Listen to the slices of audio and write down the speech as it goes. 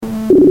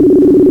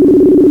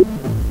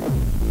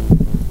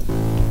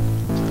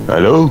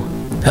Hello?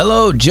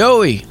 Hello,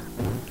 Joey.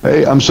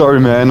 Hey, I'm sorry,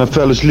 man. I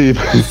fell asleep.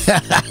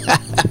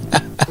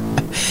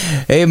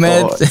 Hey,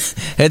 man.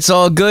 It's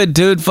all good,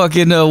 dude.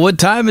 Fucking, what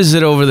time is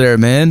it over there,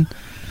 man?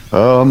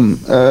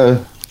 4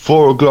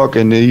 o'clock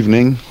in the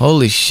evening.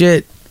 Holy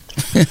shit.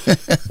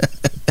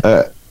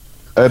 I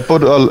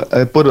put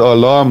an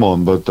alarm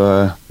on, but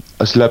I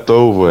slept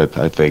over it,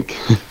 I think.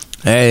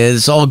 Hey,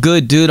 it's all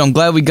good, dude. I'm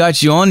glad we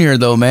got you on here,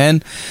 though,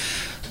 man.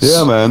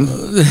 Yeah, man.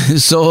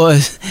 So,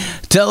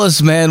 tell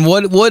us, man,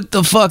 what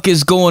the fuck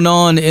is going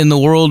on in the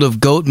world of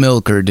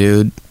Goatmilker,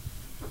 dude?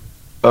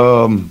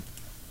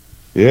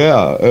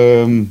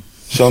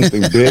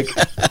 Something big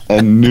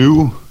and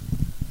new.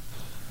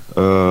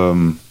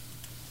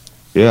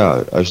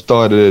 I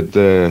started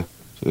it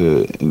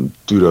in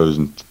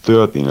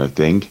 2013, I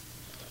think.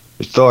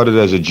 It started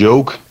as a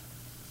joke.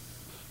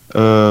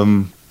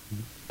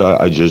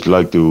 I just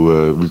like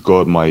to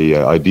record my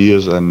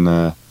ideas, and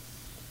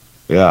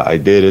I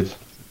did it,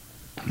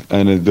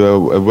 and it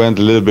went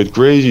a little bit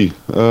crazy.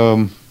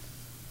 3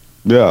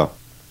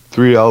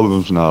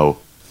 albums now,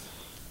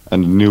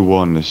 and the new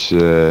one is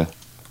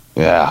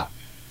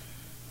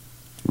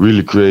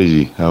really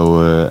crazy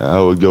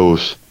how it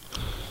goes.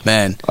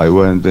 Man, I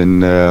went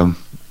in.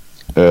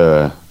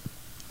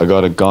 I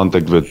got in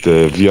contact with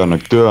via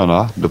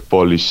Nocturna, the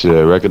Polish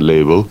record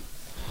label,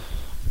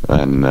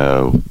 and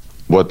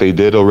what they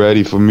did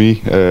already for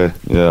me,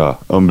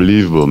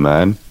 unbelievable,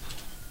 man.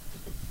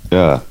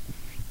 Yeah,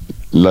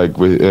 like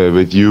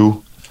with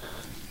you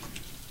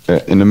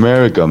in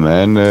America,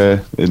 man,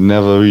 it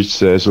never reached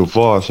so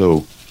far,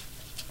 so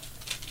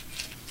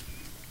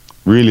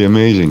really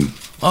amazing.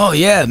 oh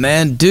yeah,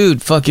 man,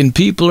 dude, fucking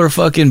people are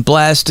fucking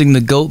blasting the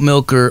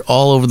Goatmilker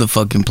all over the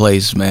fucking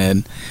place,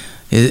 man.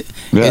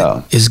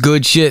 It's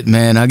good shit,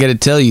 man. I gotta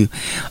tell you,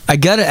 I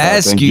gotta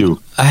ask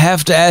you. I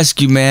have to ask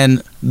you,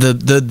 man.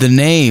 The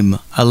name.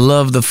 I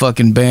love the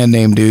fucking band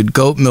name, dude.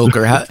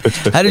 Goatmilker.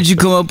 How did you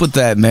come up with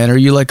that, man? Are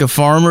you like a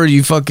farmer? Are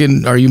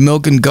you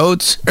milking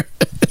goats?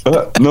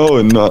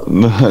 No, not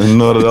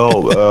at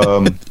all.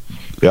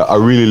 I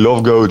really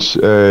love goats.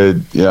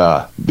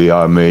 They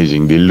are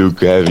amazing. They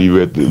look heavy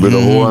with the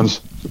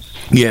horns.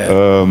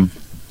 Yeah.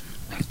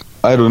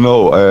 I don't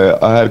know.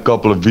 I had a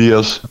couple of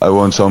beers. I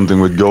want something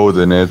with goat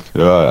in it.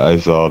 I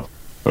thought,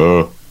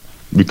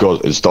 because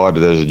it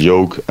started as a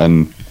joke,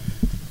 and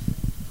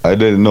I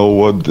didn't know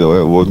what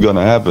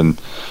gonna happen.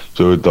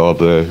 So I thought,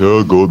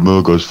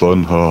 Goatmilker is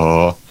fun,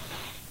 haha.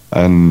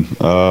 And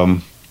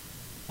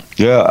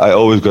I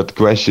always got the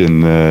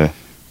question,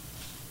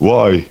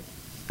 why?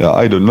 Yeah,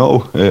 I don't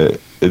know.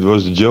 It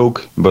was a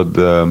joke, but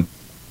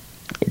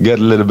get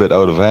a little bit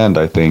out of hand,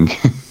 I think.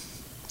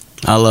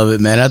 I love it,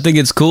 man. I think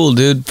it's cool,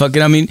 dude.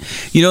 Fucking, I mean,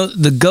 you know,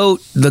 the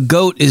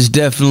goat is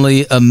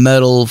definitely a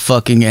metal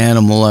fucking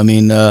animal. I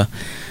mean,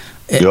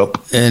 Yep.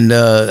 And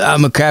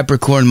I'm a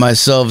Capricorn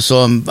myself, so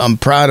I'm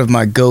proud of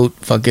my goat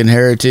fucking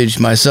heritage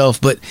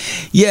myself. But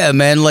yeah,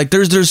 man, like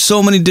there's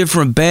so many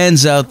different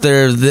bands out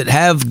there that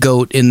have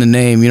goat in the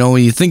name. You know,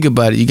 when you think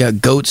about it, you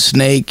got Goat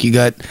Snake, you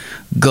got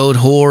Goat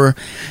Whore,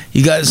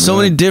 you got so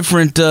many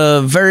different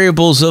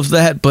variables of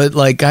that. But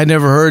like, I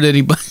never heard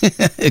anybody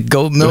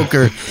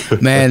Goatmilker,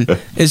 man.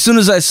 As soon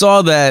as I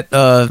saw that,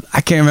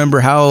 I can't remember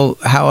how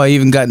I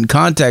even got in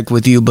contact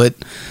with you, but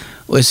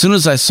as soon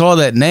as I saw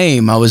that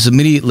name, I was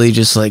immediately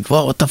just like,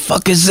 well, what the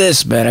fuck is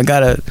this, man? I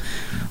gotta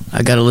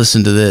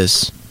listen to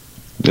this.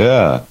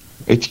 Yeah,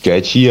 it's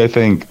catchy, I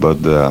think, but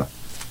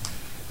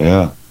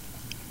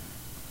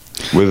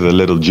with a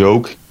little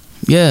joke.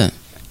 Yeah.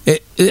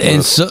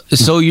 And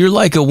so you're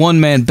like a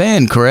one-man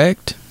band,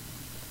 correct?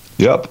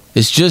 Yep.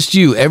 It's just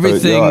you.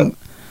 Everything.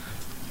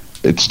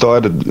 It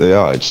started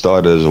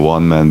as a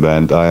one-man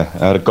band. I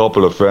had a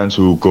couple of friends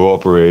who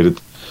cooperated.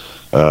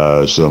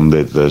 Some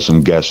did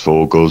some guest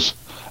vocals.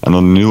 And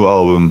on the new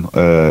album,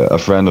 a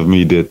friend of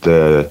me did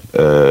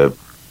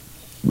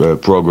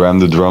program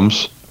the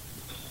drums.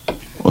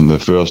 On the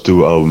first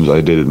 2 albums, I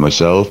did it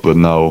myself, but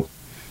now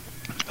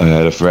I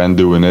had a friend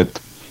doing it.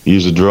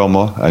 He's a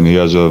drummer, and he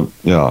has a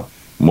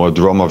more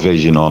drummer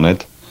vision on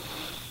it.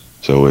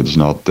 So it's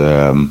not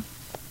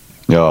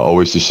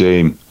always the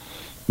same.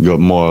 You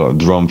got more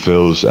drum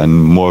fills and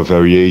more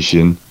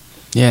variation.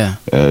 Yeah,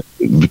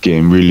 it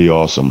became really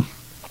awesome.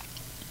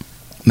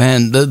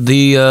 Man,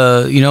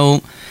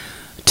 the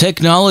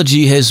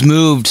technology has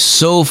moved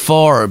so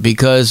far,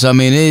 because I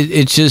mean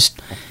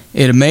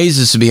it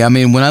amazes me. I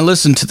mean, when I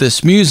listen to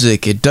this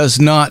music, it does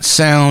not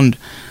sound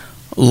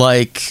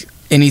like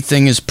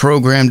anything is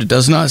programmed. It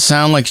does not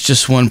sound like it's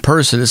just one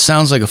person. It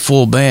sounds like a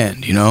full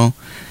band, you know?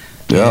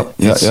 Yeah,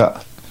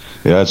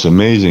 it's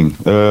amazing.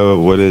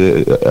 What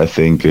is it? I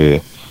think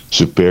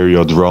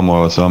Superior Drummer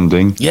or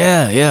something.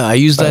 Yeah, I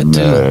use that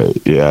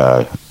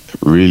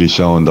too. Really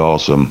sound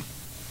awesome.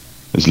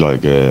 It's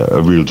like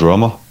a real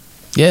drummer.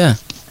 Yeah.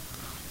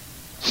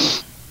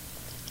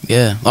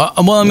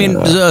 Well, I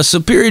mean,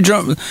 Superior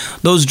Drum,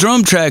 those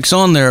drum tracks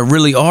on there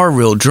really are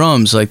real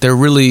drums. Like, they're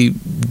really,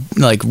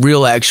 like,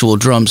 real actual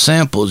drum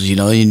samples, you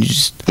know? You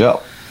just... Yeah.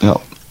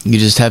 You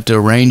just have to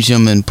arrange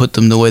them and put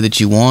them the way that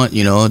you want,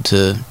 you know,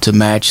 to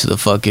match the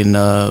fucking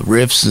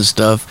riffs and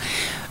stuff.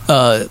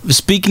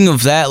 Speaking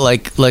of that,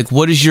 like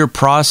what is your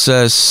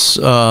process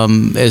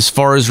as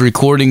far as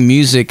recording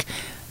music?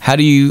 How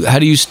do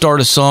you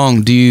start a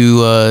song? Do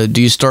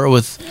you start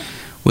with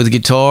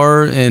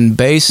guitar and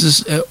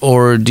basses,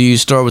 or do you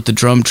start with the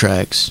drum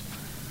tracks?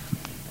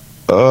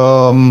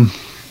 With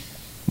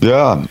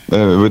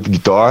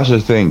guitars, I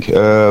think.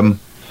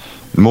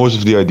 Most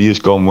of the ideas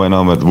come when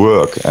I'm at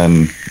work,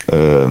 and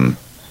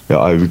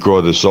I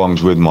record the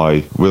songs with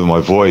my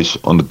voice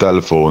on the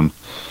telephone.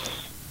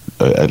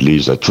 At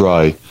least I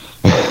try.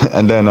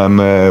 And then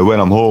when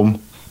I'm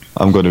home,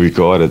 I'm gonna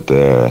record it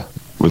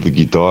with the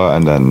guitar,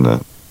 and then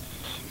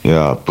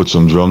put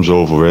some drums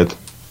over it,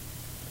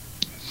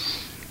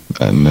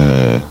 and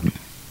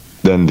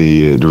then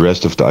the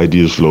rest of the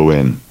ideas flow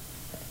in.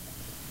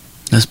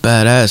 That's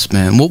badass,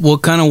 man.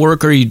 What kind of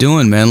work are you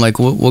doing, man? Like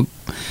what?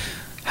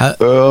 How?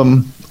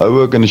 I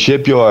work in a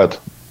shipyard.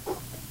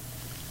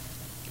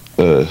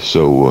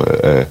 So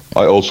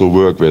I also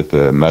work with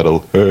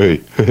metal.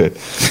 Hey.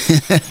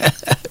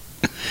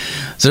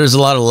 So there's a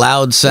lot of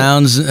loud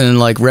sounds and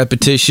like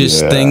repetitious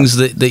things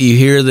that you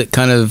hear that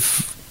kind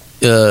of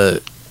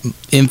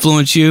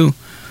influence you.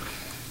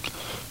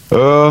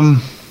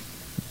 No,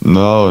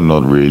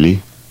 not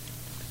really.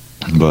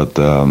 But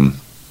there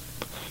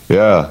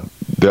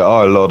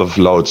are a lot of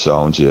loud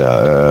sounds.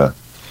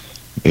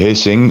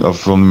 Hissing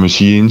from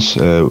machines.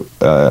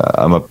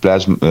 I'm a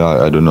plasma.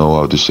 I don't know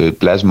how to say it.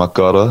 Plasma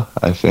cutter,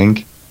 I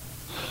think.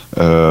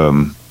 We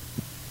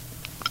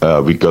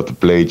got the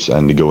plates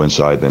and they go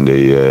inside and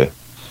they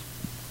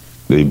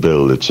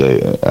build, let's say.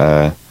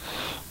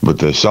 But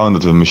the sound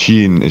of the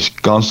machine is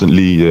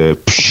constantly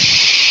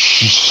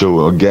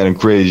so getting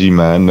crazy,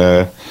 man. We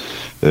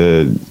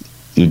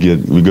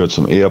got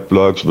some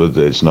earplugs, but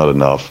it's not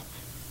enough.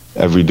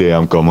 Every day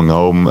I'm coming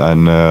home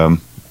and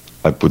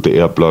I put the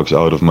earplugs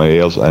out of my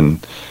ears,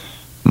 and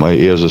my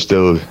ears are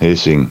still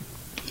hissing.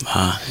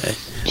 So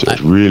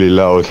it's really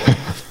loud.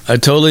 I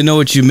totally know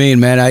what you mean,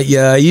 man.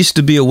 I used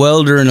to be a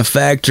welder in a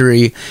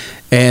factory,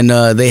 and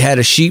they had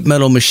a sheet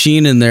metal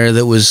machine in there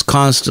that was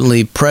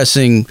constantly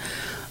pressing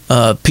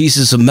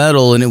pieces of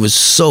metal, and it was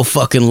so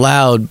fucking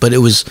loud, but it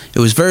was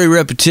very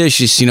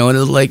repetitious, you know, and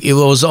it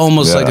was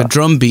almost like a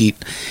drum beat.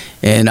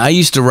 And I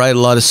used to write a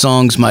lot of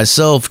songs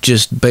myself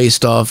just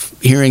based off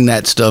hearing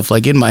that stuff,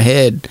 like in my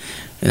head.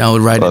 And I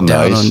would write it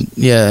down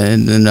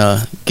and then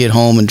get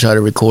home and try to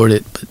record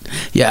it. But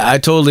yeah, I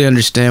totally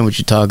understand what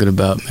you're talking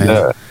about, man.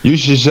 Yeah. You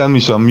should send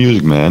me some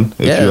music, man.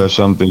 If you have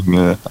something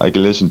I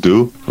can listen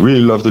to. Really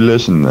love to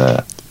listen.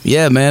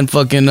 Yeah, man.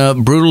 Fucking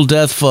Brutal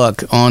Death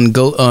Fuck on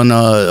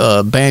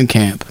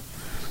Bandcamp.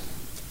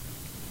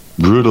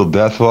 Brutal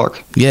Death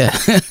Fuck? Yeah.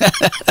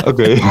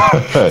 Okay.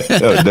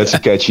 That's a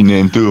catchy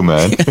name too,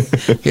 man.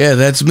 Yeah,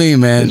 that's me,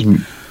 man. It's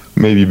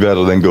maybe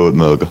better than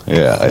Goatmilker.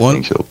 Yeah, I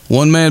think so.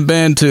 One-man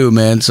band too,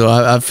 man. So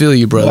I feel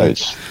you, brother.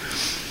 Nice.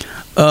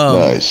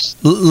 Nice.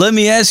 Let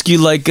me ask you,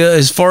 like,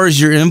 as far as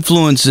your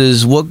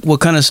influences, what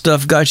kind of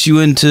stuff got you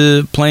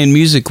into playing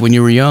music when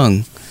you were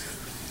young?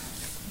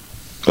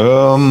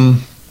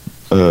 When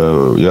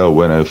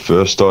I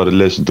first started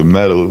listening to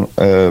metal,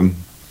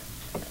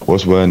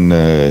 was when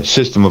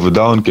System of a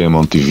Down came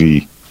on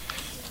TV.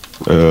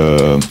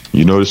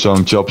 You know the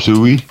song Chop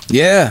Suey?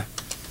 Yeah.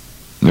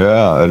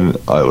 Yeah, and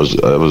I was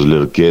a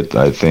little kid.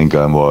 I think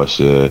I was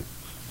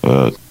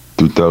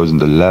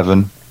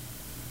 2011.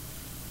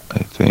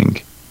 I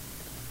think.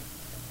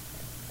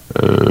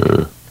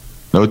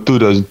 No,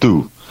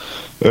 2002.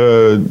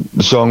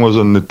 The song was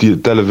on the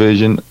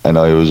television, and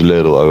I was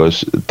little. I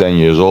was 10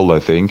 years old, I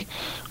think,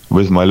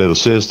 with my little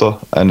sister.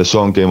 And the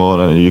song came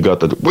on, and you got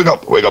that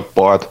wake up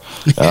part.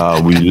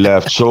 We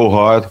laughed so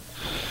hard.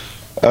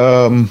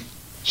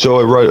 So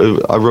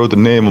I wrote the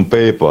name on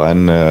paper,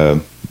 and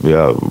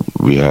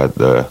we had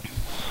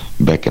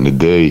back in the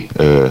day,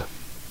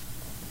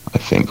 I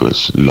think it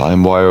was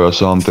LimeWire or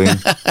something,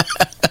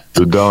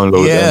 to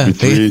download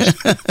MP3s.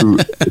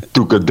 It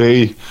took a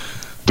day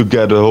to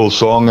get the whole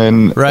song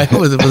in. Right,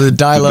 with a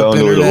dial-up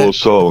internet. Download the whole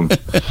song.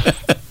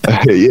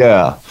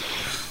 Yeah,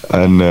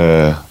 and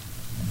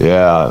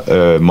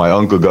my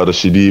uncle got a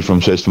CD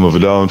from System of a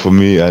Down for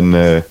me, and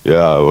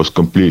I was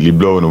completely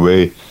blown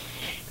away.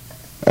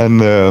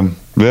 And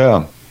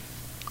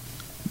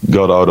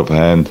got out of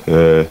hand.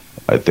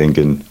 I think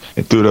in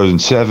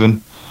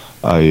 2007,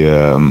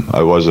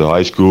 I was in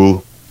high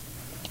school,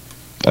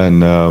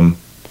 and a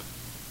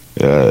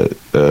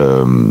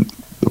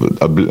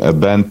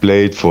band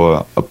played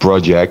for a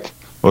project.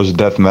 It was a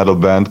death metal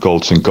band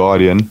called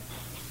Syncardian.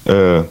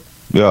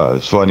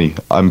 It's funny.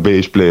 I'm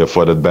bass player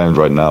for that band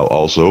right now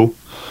also,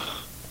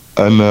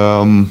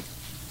 and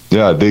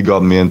they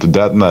got me into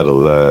death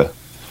metal.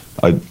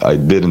 I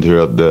didn't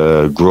hear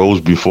the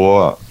growls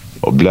before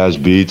or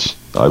blast beats.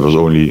 I was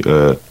only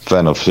a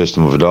fan of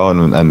System of a Down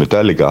and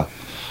Metallica,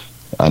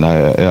 and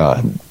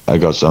I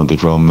got something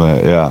from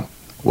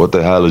what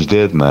the hell is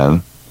this,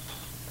 man?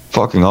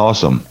 Fucking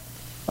awesome.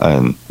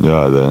 And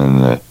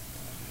then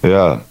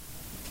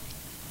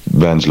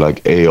bands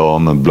like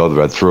Aeon and Blood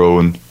Red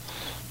Throne,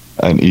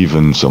 and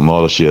even some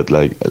other shit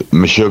like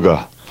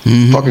Meshuggah.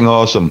 Fucking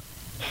awesome.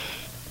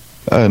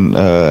 And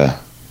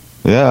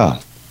yeah,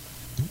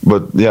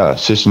 but yeah,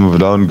 System of a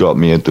Down got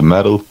me into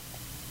metal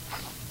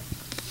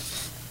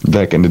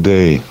back in the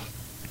day.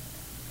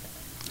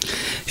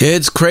 Yeah,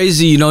 it's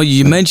crazy. You know,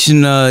 you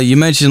mentioned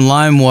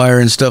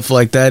LimeWire and stuff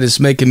like that. It's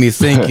making me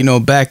think. You know,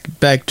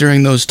 back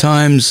during those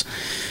times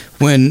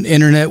when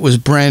internet was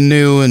brand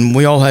new and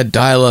we all had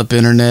dial-up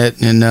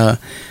internet, and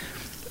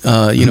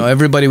you know,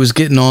 everybody was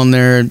getting on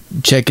there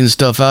checking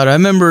stuff out. I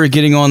remember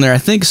getting on there. I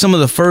think some of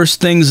the first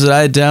things that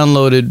I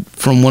downloaded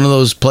from one of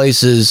those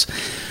places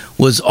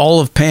was all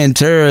of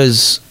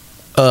Pantera's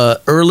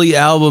early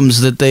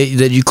albums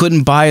that you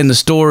couldn't buy in the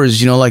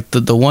stores. You know, like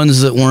the ones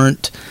that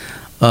weren't.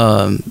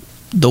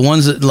 The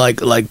ones that like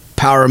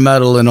power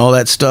metal and all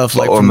that stuff,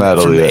 like from the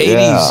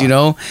 80s, you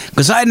know,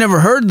 because I'd never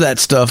heard that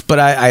stuff, but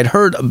I'd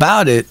heard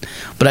about it,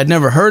 but I'd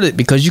never heard it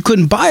because you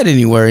couldn't buy it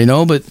anywhere, you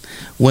know. But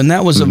when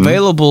that was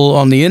available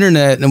on the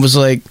internet, and it was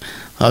like,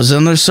 I was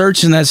in there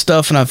searching that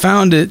stuff and I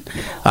found it.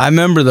 I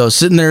remember though,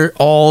 sitting there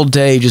all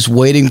day just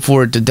waiting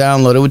for it to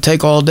download. It would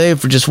take all day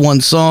for just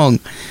one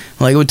song.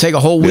 Like it would take a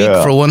whole week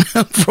for one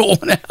album.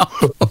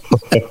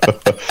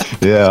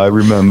 Yeah, I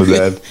remember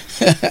that.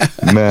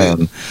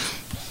 Man.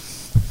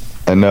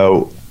 And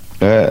now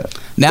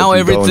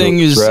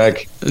everything's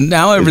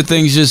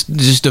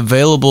just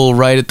available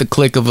right at the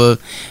click of a,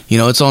 you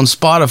know, it's on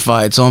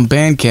Spotify, it's on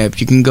Bandcamp.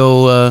 You can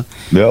go.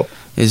 Yep.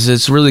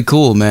 It's really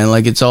cool, man.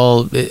 Like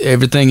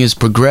everything has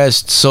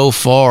progressed so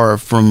far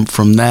from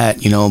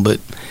that, you know. But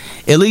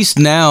at least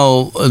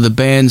now the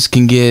bands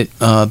can get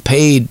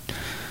paid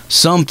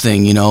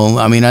something, you know.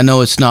 I mean, I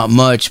know it's not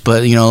much,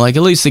 but you know, like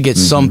at least they get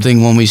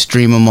something when we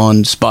stream them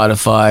on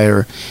Spotify,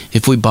 or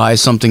if we buy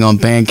something on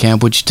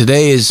Bandcamp, which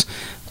today is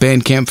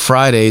Bandcamp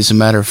Friday, as a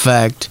matter of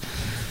fact.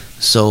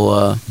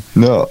 So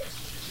no,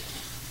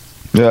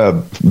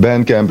 yeah,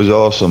 Bandcamp is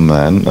awesome,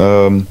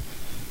 man.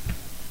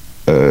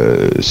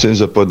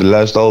 Since I put the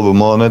last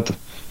album on it,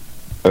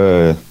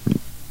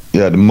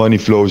 yeah, the money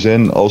flows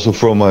in also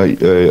from my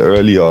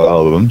earlier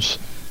albums,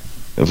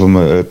 from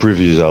my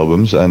previous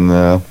albums, and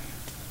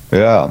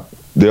yeah,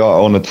 they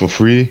are on it for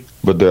free,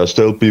 but there are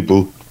still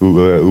people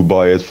who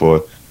buy it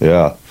for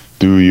 €2,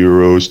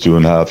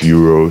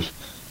 €2.50,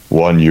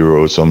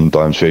 €1,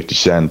 sometimes 50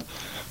 cents.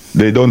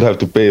 They don't have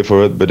to pay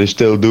for it, but they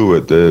still do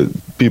it.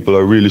 People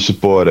are really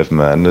supportive,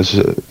 man. That's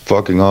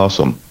fucking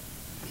awesome.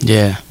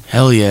 Yeah,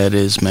 hell yeah, it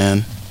is,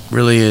 man.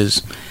 Really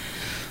is.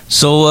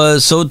 So,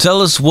 so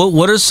tell us,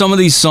 what are some of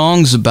these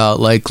songs about,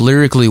 like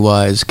lyrically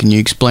wise? Can you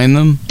explain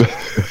them?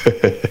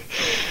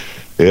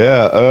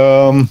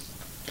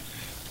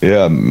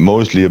 Yeah,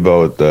 mostly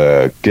about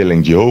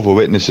killing Jehovah's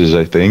Witnesses,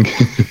 I think.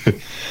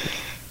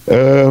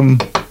 I'm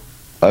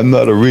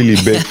not a really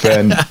big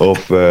fan of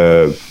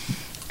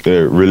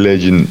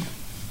religion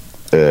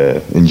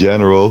in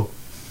general.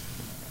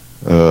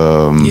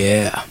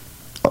 Yeah.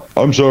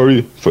 I'm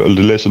sorry for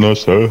the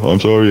listeners. I'm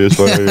sorry. It's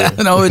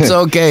no, it's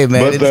okay,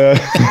 man.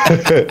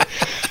 But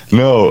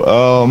no,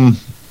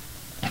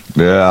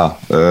 yeah,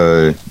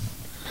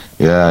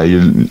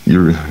 you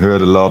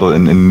heard a lot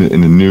in the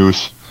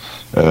news.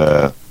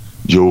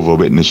 Jehovah's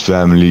Witness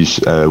families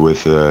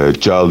with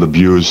child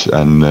abuse,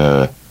 and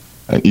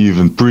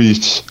even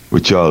priests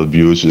with child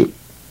abuse. You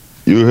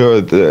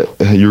heard,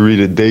 you read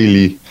it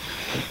daily,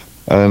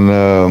 and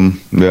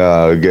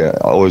yeah,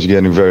 I was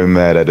getting very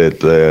mad at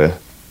it.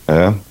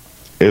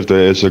 If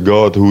there is a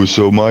God who is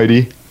so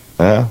mighty,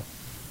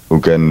 who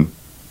can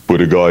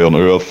put a guy on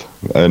earth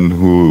and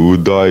who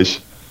dies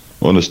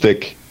on a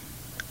stick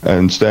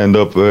and stand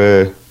up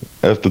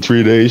after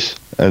 3 days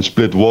and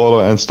split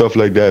water and stuff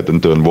like that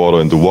and turn water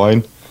into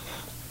wine,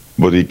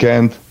 but he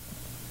can't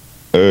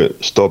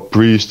stop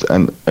priests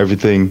and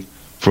everything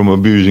from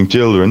abusing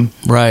children,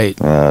 right?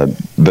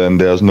 Then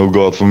there's no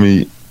God for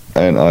me,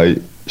 and I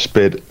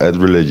spit at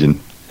religion.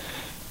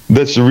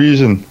 That's the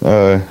reason,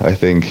 I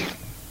think.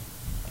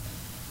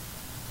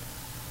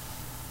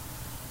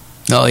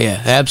 Oh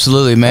yeah,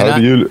 absolutely, man. How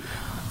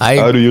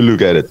do you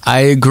look at it?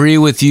 I agree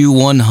with you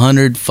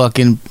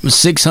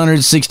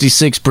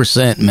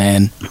 666%,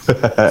 man.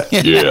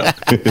 Yeah.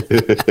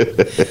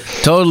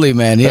 Totally,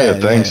 man. Yeah,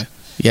 thanks.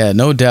 Yeah,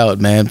 no doubt,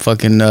 man.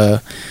 Fucking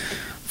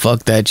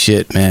fuck that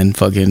shit, man.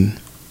 Fucking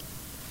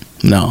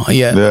no.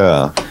 Yeah.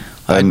 Yeah.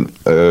 And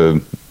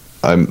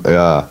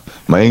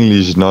my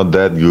English is not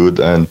that good,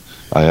 and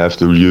I have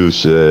to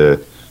use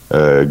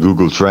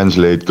Google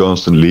Translate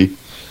constantly.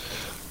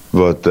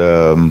 But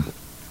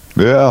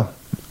yeah,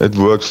 it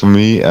works for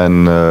me,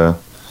 and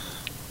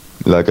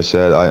like I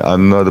said,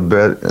 I'm not a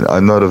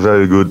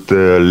very good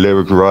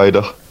lyric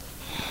writer,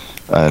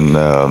 and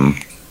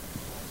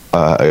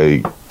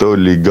I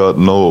totally got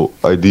no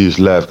ideas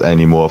left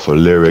anymore for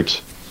lyrics.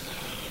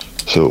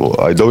 So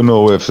I don't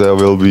know if there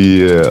will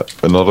be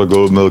another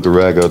Goatmilker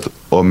record,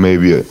 or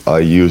maybe I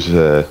use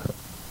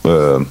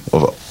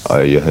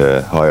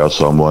hire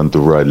someone to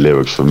write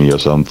lyrics for me or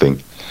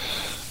something.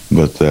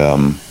 But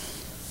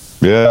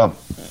yeah,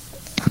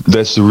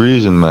 that's the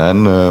reason,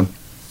 man.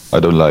 I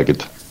don't like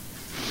it.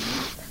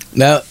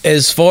 Now,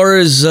 as far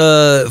as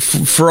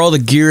for all the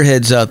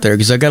gearheads out there,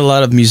 because I got a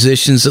lot of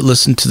musicians that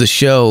listen to the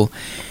show,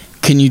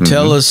 can you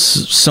tell us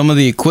some of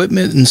the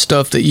equipment and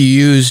stuff that you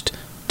used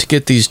to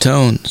get these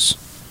tones?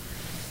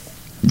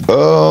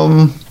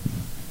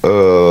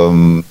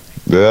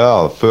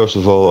 Yeah. First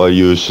of all, I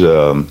use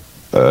a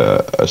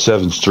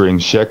 7-string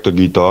Schecter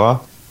guitar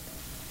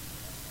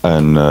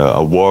and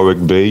a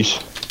Warwick bass,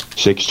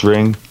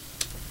 6-string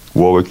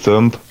Warwick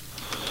thumb.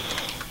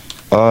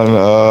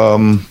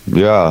 And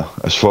yeah,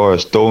 as far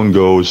as tone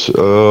goes,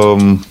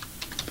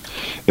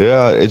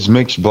 yeah, it's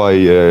mixed by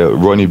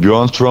Ronnie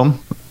Bjornstrom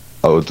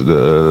out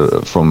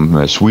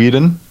from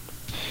Sweden.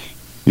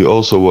 He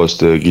also was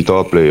the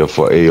guitar player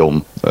for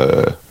Aeon,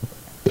 I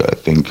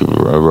think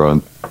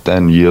around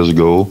 10 years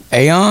ago.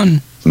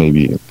 Aeon?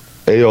 Maybe.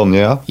 Aeon,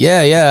 yeah?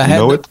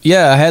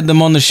 Yeah. I had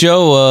them on the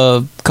show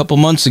a couple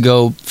months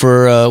ago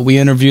we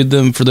interviewed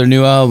them for their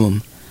new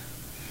album.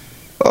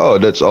 Oh,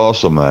 that's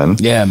awesome, man.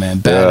 Yeah, man,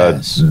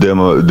 badass.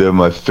 They're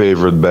my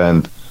favorite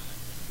band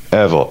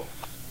ever.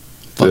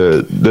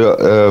 Yeah,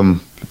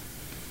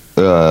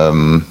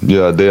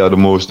 they are the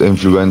most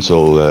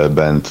influential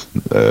band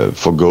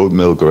for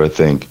Goatmilker, I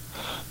think.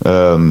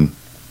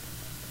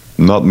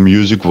 Not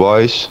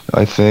music-wise,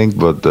 I think,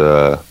 but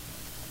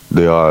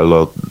they are a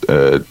lot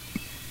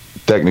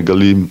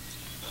technically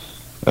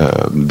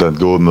than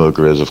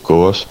Goatmilker is, of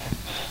course.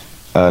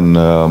 And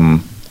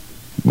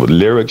but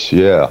lyrics,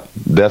 yeah,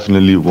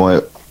 definitely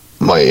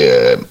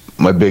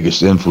my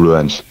biggest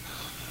influence.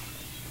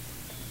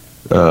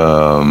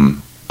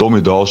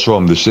 Tommy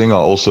Dahlstrom, the singer,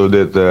 also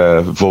did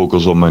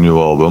vocals on my new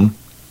album,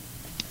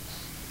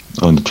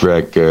 on the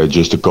track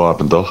Just a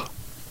Carpenter.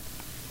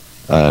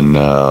 And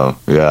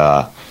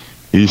yeah,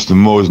 he's the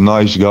most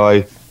nice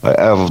guy I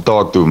ever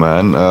talked to,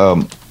 man.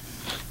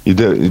 He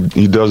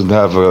doesn't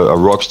have a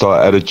rock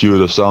star attitude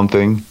or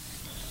something.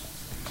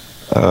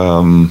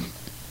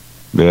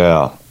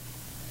 Yeah.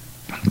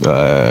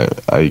 I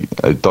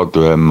talked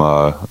to him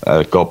at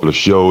a couple of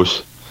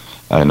shows,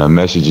 and I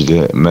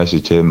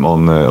messaged him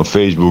on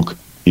Facebook.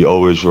 He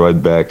always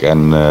write back,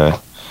 and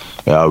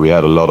yeah, we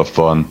had a lot of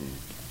fun.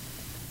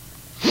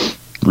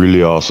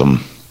 Really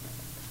awesome.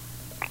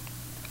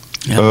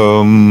 Yep.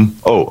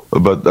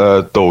 But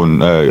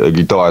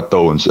guitar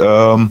tones.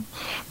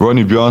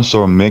 Ronnie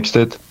Bjornstrom mixed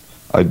it.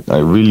 I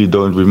really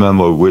don't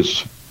remember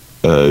which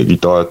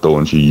guitar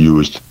tones he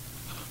used,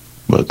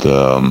 but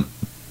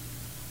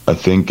I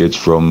think it's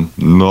from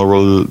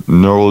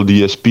Neural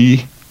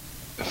DSP,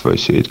 if I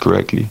say it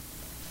correctly.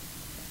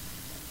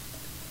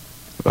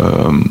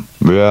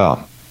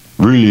 Yeah,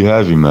 really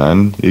heavy,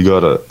 man. He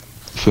got a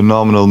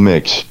phenomenal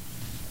mix.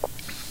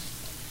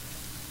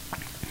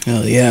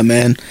 Hell yeah,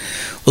 man.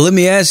 Well, let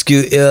me ask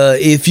you,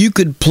 if you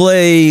could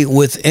play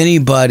with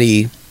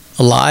anybody,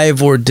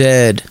 alive or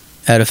dead,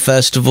 at a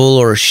festival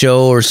or a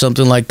show or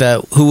something like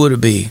that, who would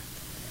it be?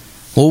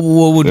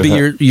 What would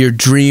be your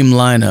dream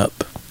lineup?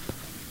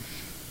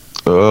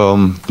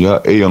 Yeah,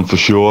 Aeon for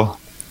sure.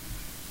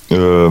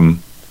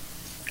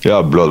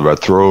 Yeah, Blood Red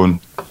Throne.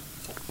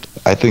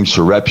 I think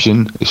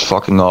Surreption is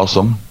fucking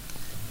awesome.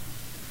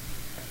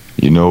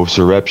 You know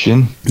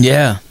Surreption?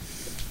 Yeah.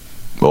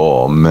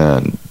 Oh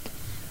man,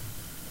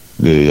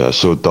 they are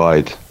so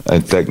tight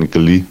and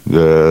technically,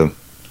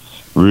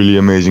 really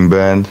amazing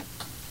band.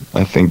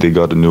 I think they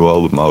got a new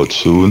album out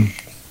soon.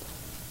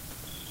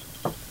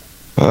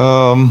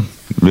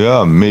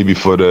 Yeah, maybe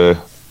for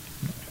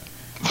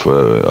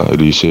how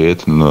do you say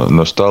it?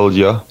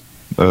 Nostalgia.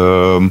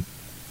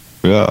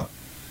 Yeah.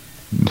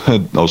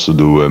 Also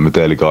do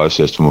Metallica,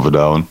 System of a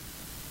Down.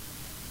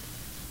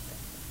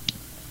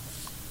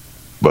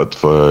 But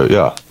for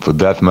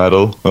death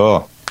metal,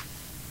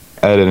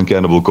 Added and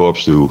Cannibal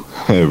Corpse too.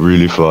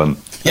 Really fun.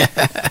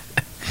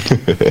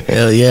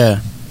 Hell yeah.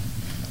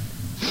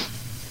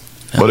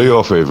 What are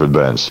your favorite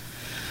bands?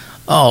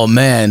 Oh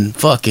man,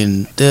 I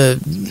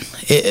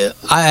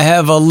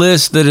have a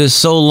list that is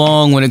so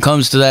long when it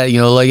comes to that. You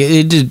know, like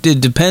it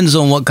depends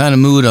on what kind of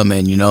mood I'm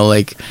in. You know,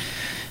 like.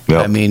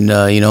 Yep. I mean,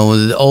 you know,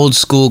 the old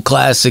school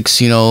classics,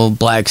 you know,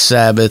 Black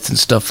Sabbath and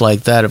stuff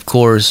like that, of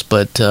course.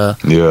 But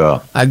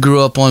yeah, I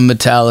grew up on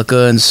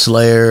Metallica and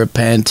Slayer,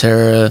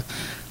 Pantera,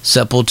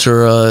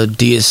 Sepultura,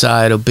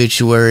 Deicide,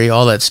 Obituary,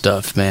 all that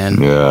stuff, man.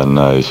 Yeah,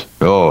 nice.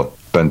 Oh,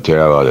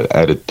 Pantera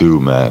added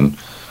too, man.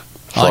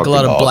 I like a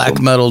lot of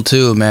black metal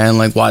too, man.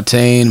 Like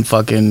Watain,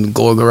 fucking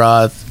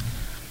Gorgoroth.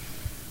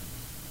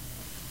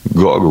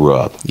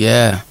 Gorgoroth.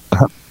 Yeah.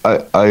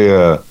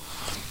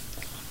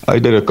 I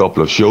did a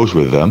couple of shows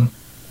with them.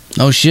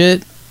 Oh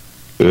shit.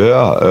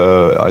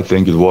 Yeah, I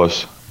think it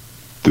was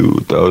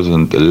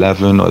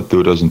 2011 or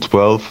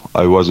 2012.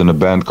 I was in a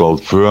band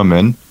called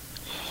Vermin,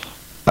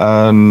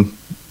 and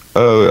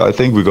I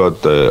think we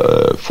got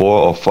 4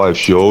 or 5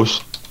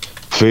 shows.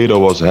 Vader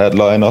was a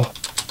headliner,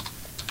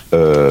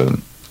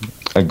 and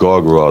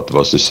Gorgoroth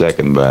was the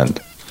second band,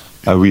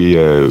 and we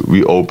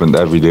opened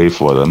every day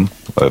for them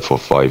for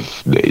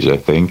 5 days, I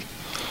think.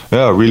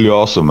 Yeah, really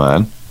awesome,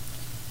 man.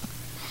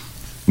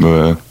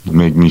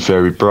 Make me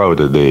very proud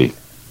that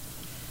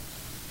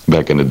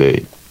back in the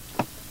day.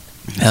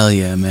 Hell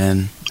yeah,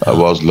 man. I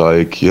was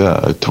like,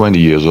 20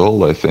 years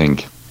old, I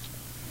think.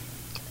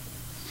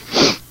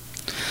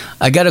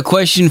 I got a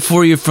question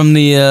for you from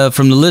the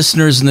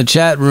listeners in the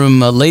chat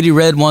room. Lady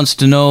Red wants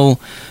to know,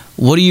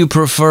 what do you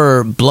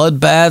prefer, blood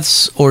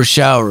baths or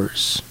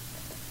showers?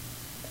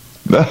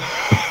 Or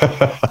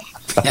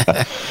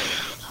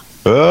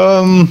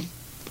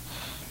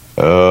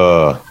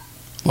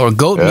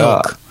goat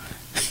milk.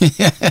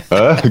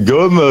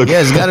 Goat milk.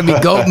 Yeah, it's got to be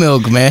goat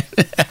milk, man.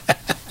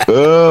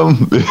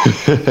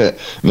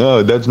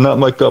 No, that's not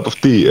my cup of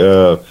tea.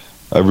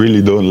 I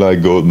really don't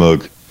like goat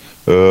milk.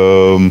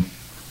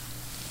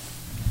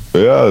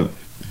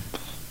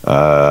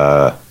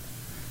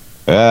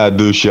 I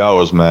do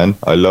showers, man.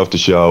 I love to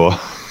shower.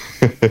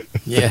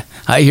 Yeah,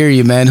 I hear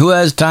you, man. Who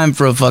has time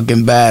for a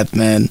fucking bath,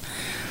 man?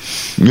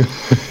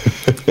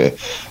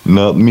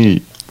 Not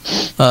me.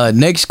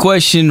 Next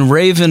question,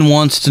 Raven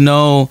wants to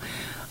know.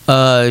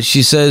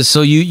 She says,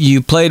 so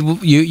you played,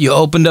 you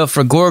opened up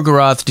for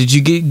Gorgoroth. Did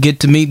you get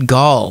to meet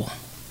Gaul?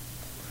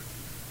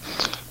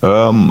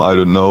 I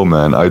don't know,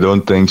 man. I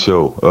don't think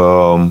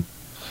so.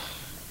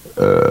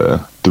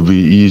 To be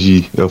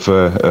easy,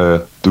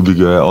 to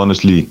be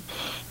honestly,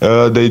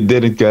 they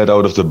didn't get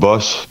out of the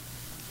bus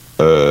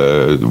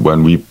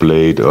when we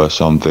played or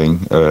something.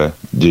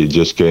 They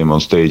just came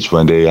on stage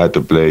when they had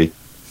to play.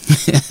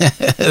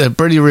 They're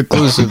pretty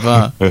reclusive,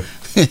 huh?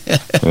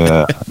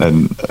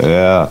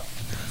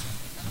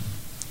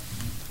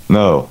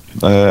 No,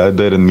 I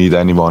didn't meet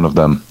any one of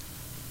them.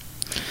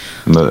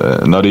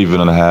 Not even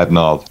on a hat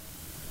nod.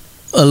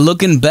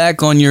 Looking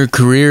back on your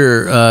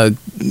career,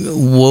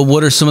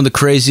 what are some of the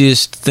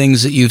craziest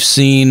things that you've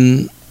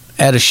seen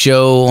at a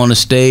show, on a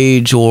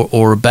stage,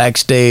 or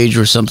backstage,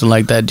 or something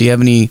like that? Do you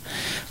have any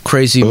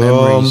crazy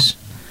memories?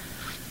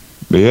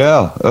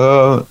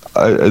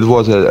 It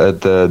was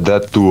at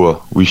that tour.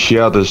 We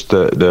shared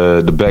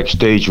the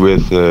backstage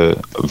with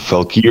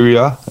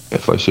Valkyria,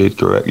 if I say it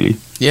correctly.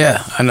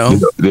 Yeah, I know.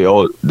 They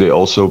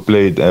also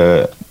played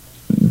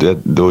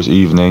those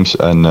evenings,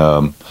 and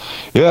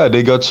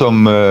they got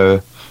some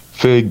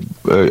fake.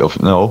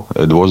 No,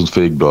 it wasn't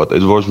fake blood.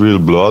 It was real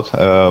blood,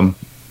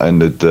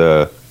 and it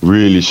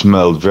really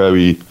smelled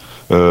very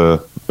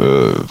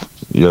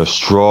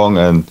strong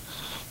and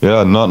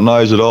not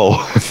nice at all.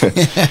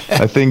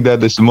 I think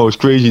that is the most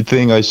crazy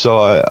thing I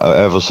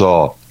ever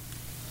saw.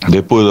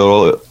 They put it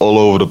all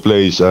over the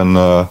place, and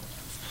I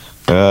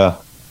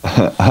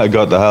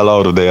got the hell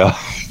out of there.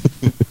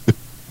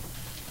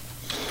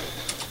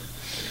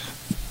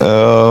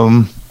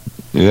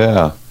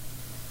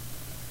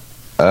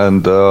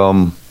 And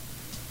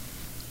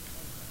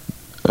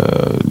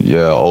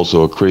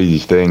also a crazy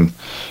thing.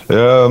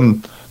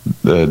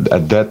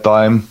 At that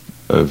time,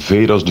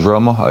 Vader's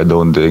drummer. I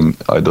don't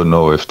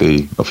know if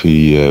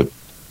he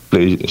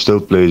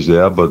still plays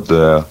there, but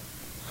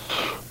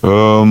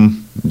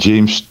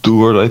James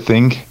Stewart, I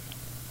think.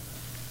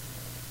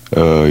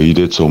 He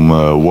did some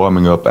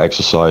warming up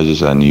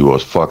exercises, and he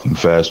was fucking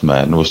fast,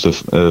 man. It was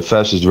the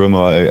fastest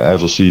drummer I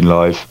ever seen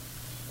live.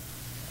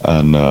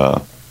 And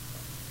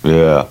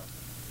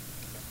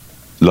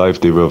live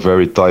they were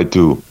very tight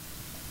too.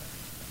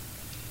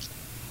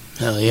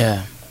 Hell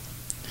yeah.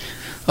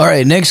 All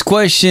right, next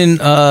question.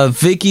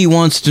 Vicky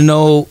wants to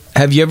know,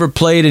 have you ever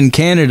played in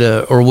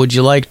Canada, or would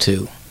you like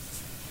to?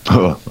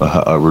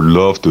 I would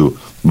love to,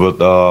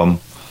 but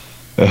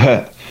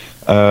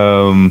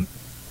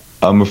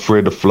I'm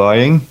afraid of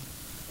flying.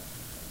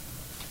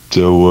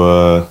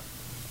 So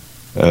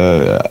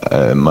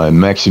my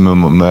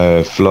maximum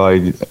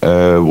flight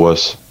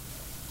was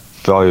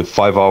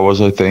 5 hours,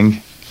 I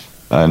think,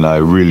 and I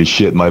really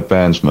shit my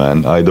pants,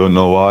 man. I don't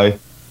know why.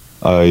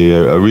 I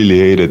really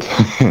hate it.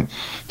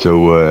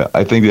 So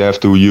I think they have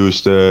to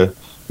use the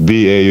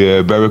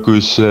BA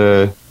Barracudas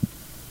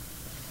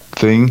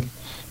thing.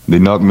 They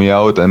knock me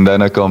out, and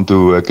then I come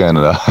to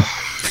Canada.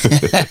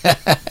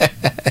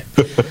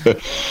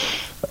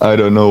 I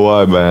don't know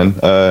why, man.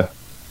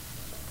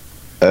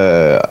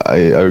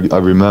 I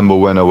remember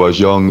when I was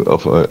young,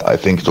 I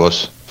think it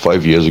was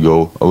 5 years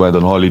ago, I went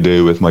on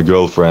holiday with my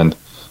girlfriend,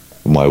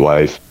 my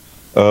wife,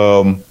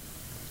 and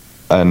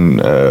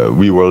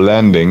we were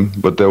landing,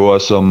 but there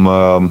was some,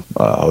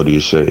 how do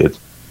you say it?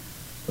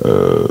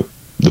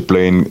 The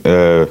plane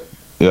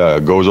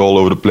goes all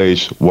over the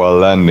place while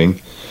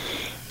landing.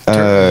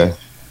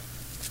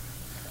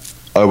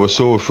 I was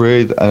so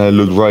afraid, and I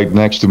looked right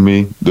next to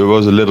me. There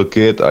was a little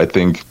kid, I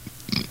think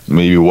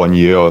maybe 1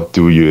 year or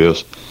 2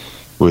 years,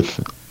 with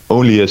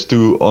only his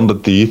 2 on the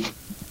teeth,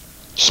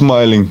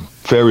 smiling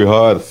very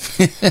hard.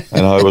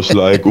 And I was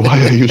like,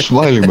 why are you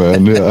smiling,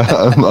 man?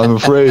 I'm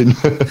afraid.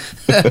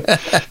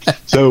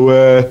 So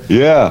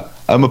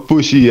I'm a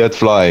pussy at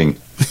flying.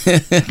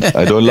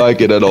 I don't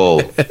like it at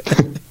all.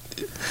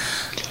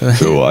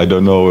 So I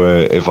don't know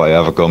if I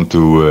ever come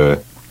to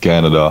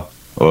Canada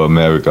or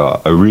America.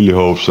 I really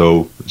hope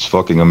so. It's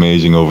fucking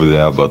amazing over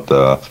there, but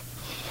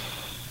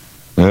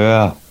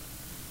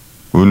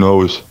who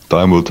knows?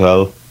 Time will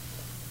tell.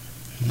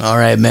 All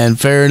right, man.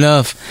 Fair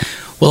enough.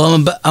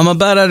 Well, I'm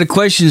about out of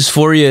questions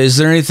for you. Is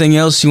there anything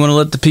else you want to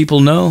let the people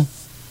know?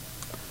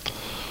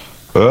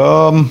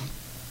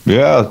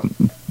 Yeah.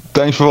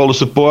 Thanks for all the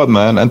support,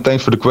 man, and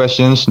thanks for the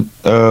questions.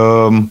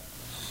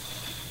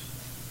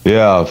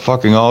 Yeah,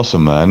 fucking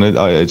awesome, man.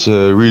 It's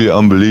really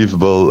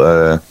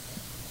unbelievable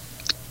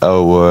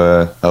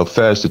how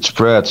fast it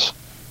spreads.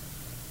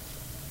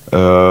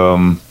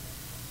 The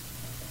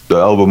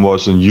album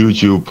was on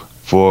YouTube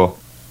for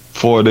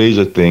 4 days,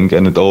 I think,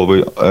 and it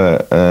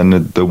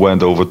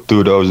went over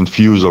 2,000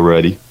 views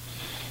already.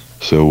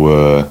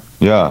 So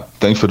yeah,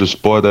 thanks for the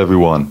support,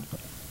 everyone.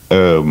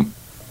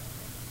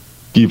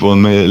 Keep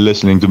on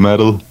listening to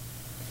metal,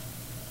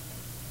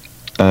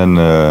 and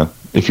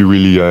if you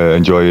really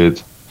enjoy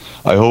it,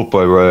 I hope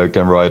I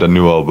can write a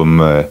new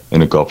album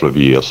in a couple of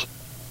years.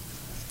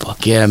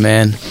 Fuck yeah,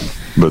 man.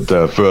 But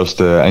first,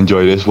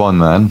 enjoy this one,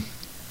 man.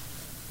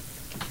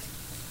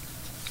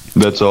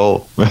 That's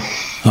all.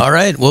 All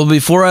right. Well,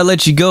 before I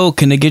let you go,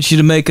 can I get you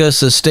to make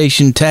us a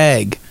station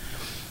tag?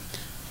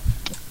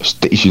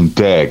 Station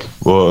tag?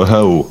 Well,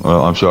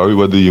 I'm sorry,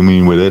 what do you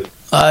mean with it?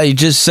 You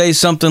just say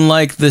something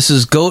like, "This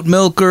is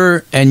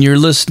Goatmilker, and you're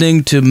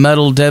listening to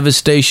Metal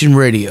Devastation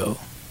Radio."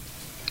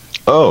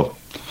 Oh.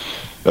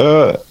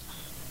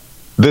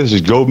 This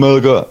is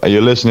Goatmilker, and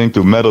you're listening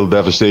to Metal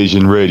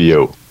Devastation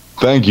Radio.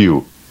 Thank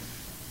you.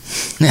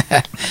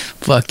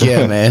 Fuck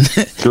yeah, man.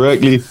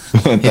 Correctly?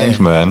 Thanks,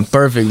 man.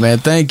 Perfect, man.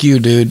 Thank you,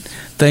 dude.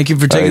 Thank you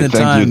for taking the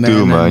time, man. Thank you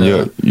too,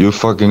 man. You're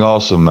fucking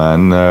awesome,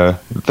 man.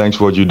 Thanks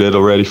for what you did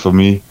already for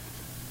me.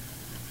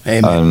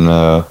 Hey, man.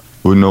 And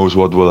who knows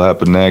what will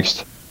happen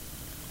next.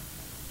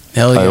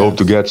 Hell yeah. I hope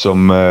to get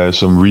some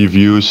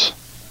reviews.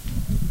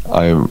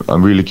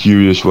 I'm really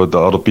curious what the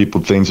other people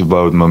think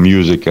about my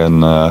music,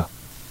 and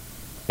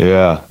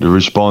yeah, the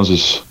response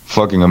is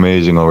fucking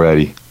amazing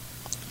already.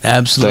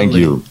 Absolutely. Thank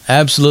you.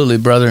 Absolutely,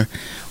 brother.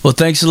 Well,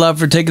 thanks a lot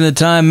for taking the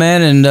time,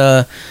 man.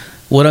 And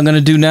what I'm going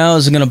to do now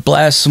is I'm going to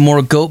blast some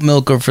more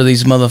Goatmilker for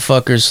these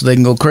motherfuckers so they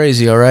can go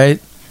crazy, all right?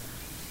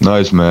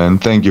 Nice, man.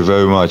 Thank you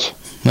very much.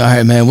 All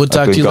right, man. We'll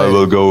talk to you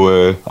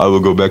later. I will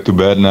go back to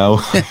bed now.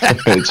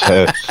 It's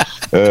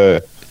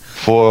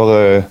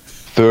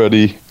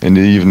 4:30 in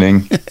the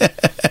evening.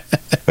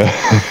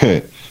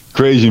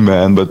 Crazy,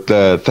 man, but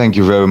thank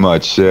you very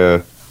much.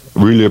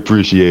 Really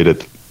appreciate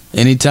it.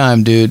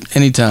 Anytime, dude.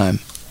 Anytime.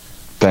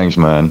 Thanks,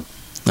 man.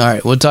 All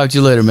right. We'll talk to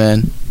you later,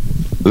 man.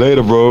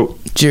 Later, bro.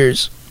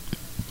 Cheers.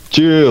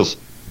 Cheers.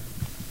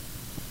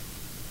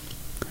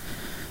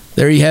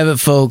 There you have it,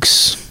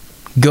 folks.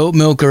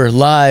 Goatmilker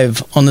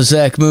live on the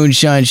Zach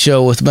Moonshine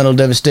Show with Metal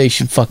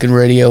Devastation fucking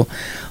radio.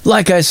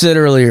 Like I said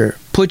earlier,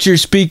 put your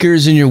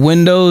speakers in your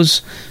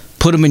windows,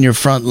 put them in your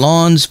front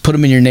lawns, put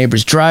them in your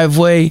neighbor's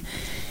driveway.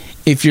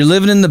 If you're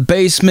living in the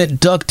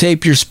basement, duct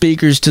tape your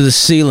speakers to the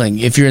ceiling.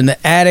 If you're in the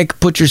attic,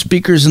 put your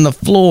speakers in the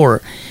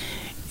floor.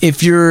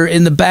 If you're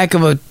in the back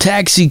of a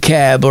taxi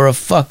cab or a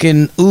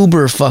fucking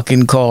Uber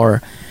fucking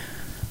car,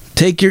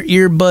 take your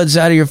earbuds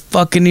out of your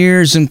fucking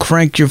ears and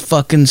crank your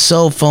fucking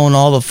cell phone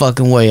all the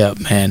fucking way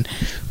up, man.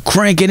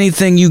 Crank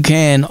anything you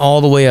can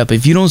all the way up.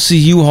 If you don't see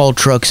U-Haul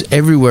trucks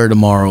everywhere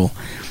tomorrow,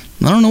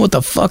 I don't know what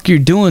the fuck you're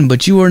doing,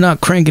 but you are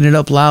not cranking it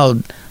up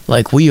loud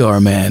like we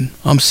are, man.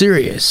 I'm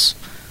serious.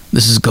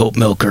 This is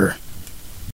Goatmilker.